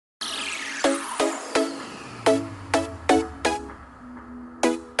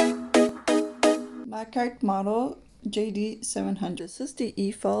Black Art model JD700. This is the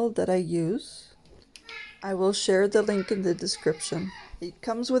e-file that I use. I will share the link in the description. It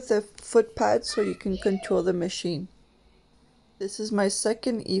comes with a foot pad so you can control the machine. This is my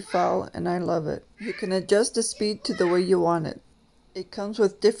second e-file and I love it. You can adjust the speed to the way you want it. It comes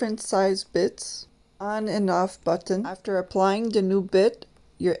with different size bits, on and off button. After applying the new bit,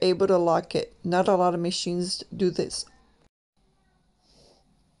 you're able to lock it. Not a lot of machines do this.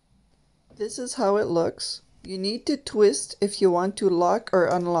 This is how it looks. You need to twist if you want to lock or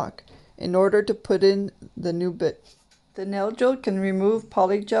unlock in order to put in the new bit. The nail drill can remove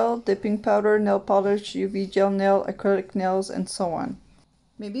polygel, dipping powder, nail polish, UV gel nail, acrylic nails, and so on.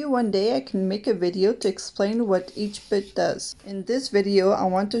 Maybe one day I can make a video to explain what each bit does. In this video, I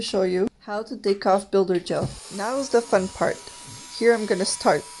want to show you how to take off builder gel. Now is the fun part. Here I'm gonna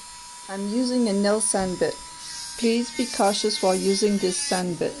start. I'm using a nail sand bit. Please be cautious while using this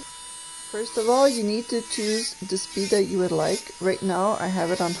sand bit. First of all, you need to choose the speed that you would like. Right now, I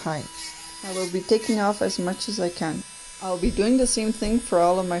have it on high. I will be taking off as much as I can. I'll be doing the same thing for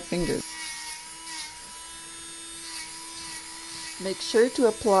all of my fingers. Make sure to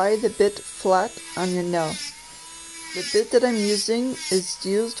apply the bit flat on your nail. The bit that I'm using is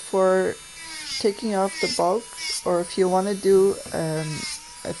used for taking off the bulk, or if you want to do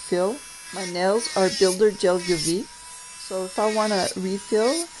a fill. My nails are Builder Gel UV, so if I want to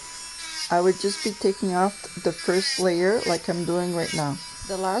refill, I would just be taking off the first layer like I'm doing right now.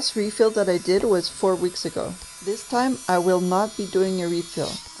 The last refill that I did was 4 weeks ago. This time I will not be doing a refill.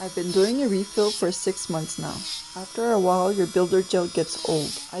 I've been doing a refill for 6 months now. After a while your builder gel gets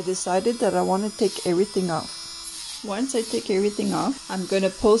old. I decided that I want to take everything off. Once I take everything off, I'm going to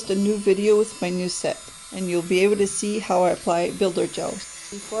post a new video with my new set, and you'll be able to see how I apply builder gel.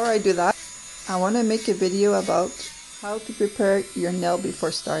 Before I do that, I want to make a video about how to prepare your nail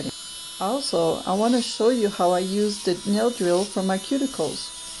before starting. Also, I want to show you how I use the nail drill for my cuticles.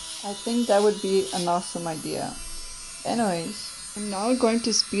 I think that would be an awesome idea. Anyways, I'm now going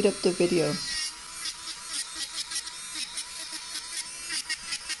to speed up the video.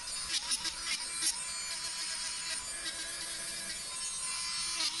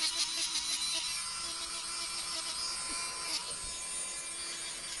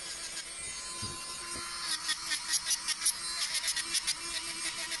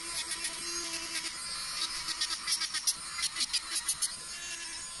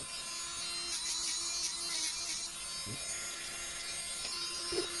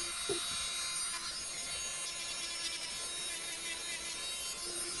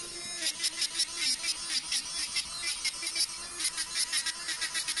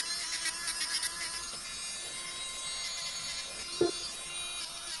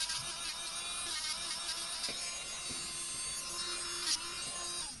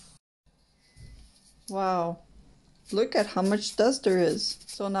 Wow, look at how much dust there is.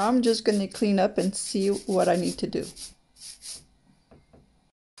 So now I'm just going to clean up and see what I need to do.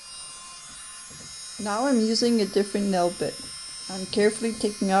 Now I'm using a different nail bit. I'm carefully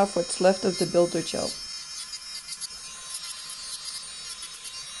taking off what's left of the builder gel.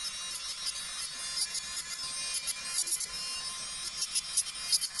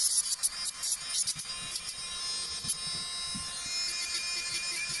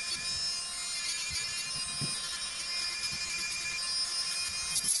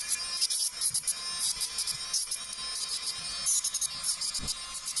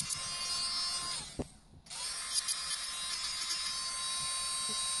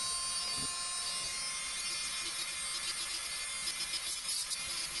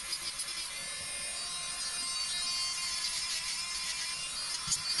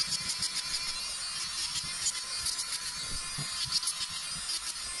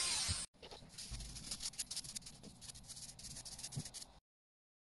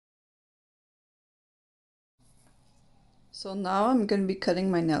 So now I'm going to be cutting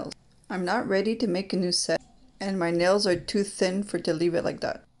my nails. I'm not ready to make a new set, and my nails are too thin to leave it like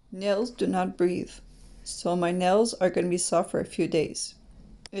that. Nails do not breathe, so my nails are going to be soft for a few days.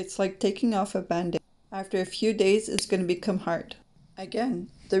 It's like taking off a band-aid. After a few days, it's going to become hard. Again,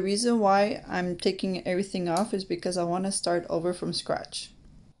 the reason why I'm taking everything off is because I want to start over from scratch.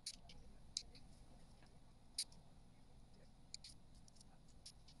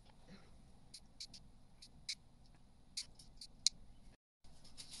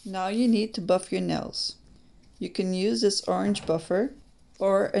 Now you need to buff your nails. You can use this orange buffer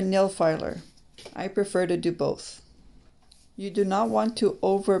or a nail filer. I prefer to do both. You do not want to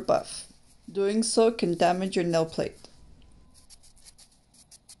over buff. Doing so can damage your nail plate.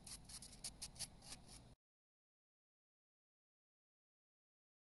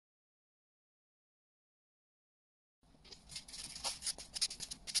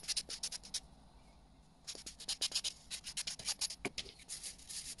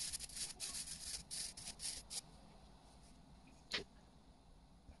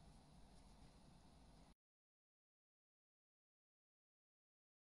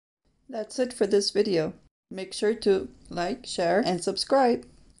 That's it for this video. Make sure to like, share, and subscribe.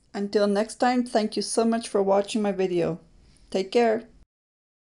 Until next time, thank you so much for watching my video. Take care.